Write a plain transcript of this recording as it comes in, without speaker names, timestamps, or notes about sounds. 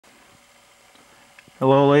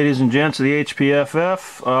Hello ladies and gents of the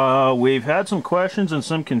HPFF. We've had some questions and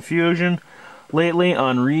some confusion lately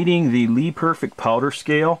on reading the Lee Perfect powder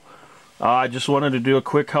scale. I just wanted to do a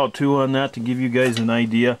quick how-to on that to give you guys an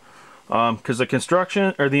idea, because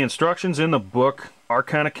the instructions in the book are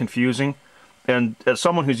kind of confusing, and as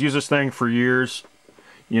someone who's used this thing for years,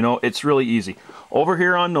 you know, it's really easy. Over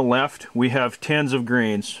here on the left we have tens of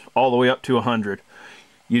grains all the way up to 100.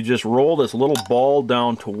 You just roll this little ball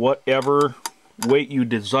down to whatever weight you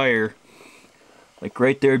desire. Like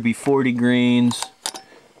right there'd be 40 grains,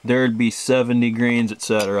 there'd be 70 grains,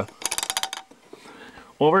 etc.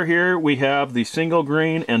 Over here we have the single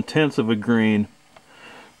grain and tenth of a grain.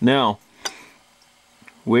 Now,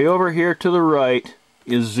 way over here to the right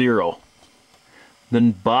is 0. The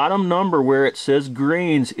bottom number where it says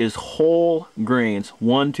grains is whole grains.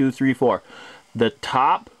 1, 2, 3, 4. The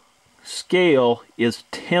top scale is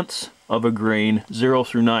tenths of a grain, 0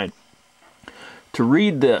 through 9. To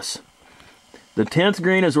read this, the 10th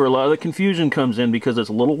grain is where a lot of the confusion comes in, because it's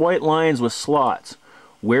little white lines with slots.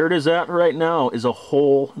 Where it is at right now is a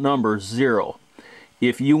whole number, 0.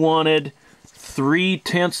 If you wanted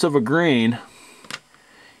 3/10 of a grain,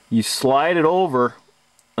 you slide it over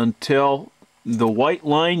until the white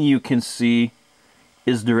line you can see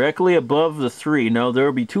is directly above the 3. Now there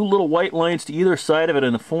will be two little white lines to either side of it,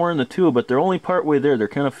 and the 4 and the 2, but they're only part way there. They're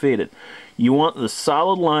kind of faded. You want the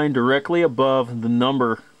solid line directly above the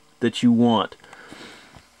number that you want.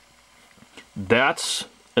 That's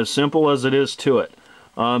as simple as it is to it.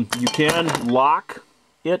 You can lock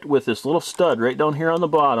it with this little stud right down here on the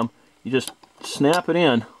bottom. You just snap it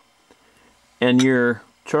in, and your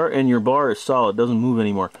chart and your bar is solid, doesn't move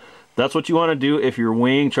anymore. That's what you want to do if you're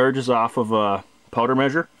weighing charges off of a powder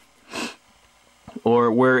measure,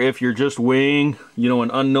 or where if you're just weighing, you know, an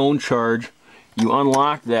unknown charge, you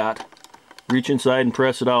unlock that, reach inside and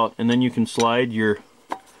press it out, and then you can slide your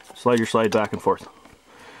slide back and forth.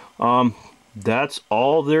 That's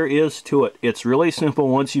all there is to it. It's really simple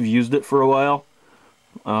once you've used it for a while.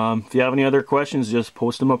 If you have any other questions, just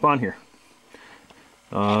post them up on here.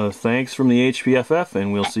 Thanks from the HPFF,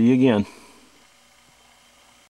 and we'll see you again.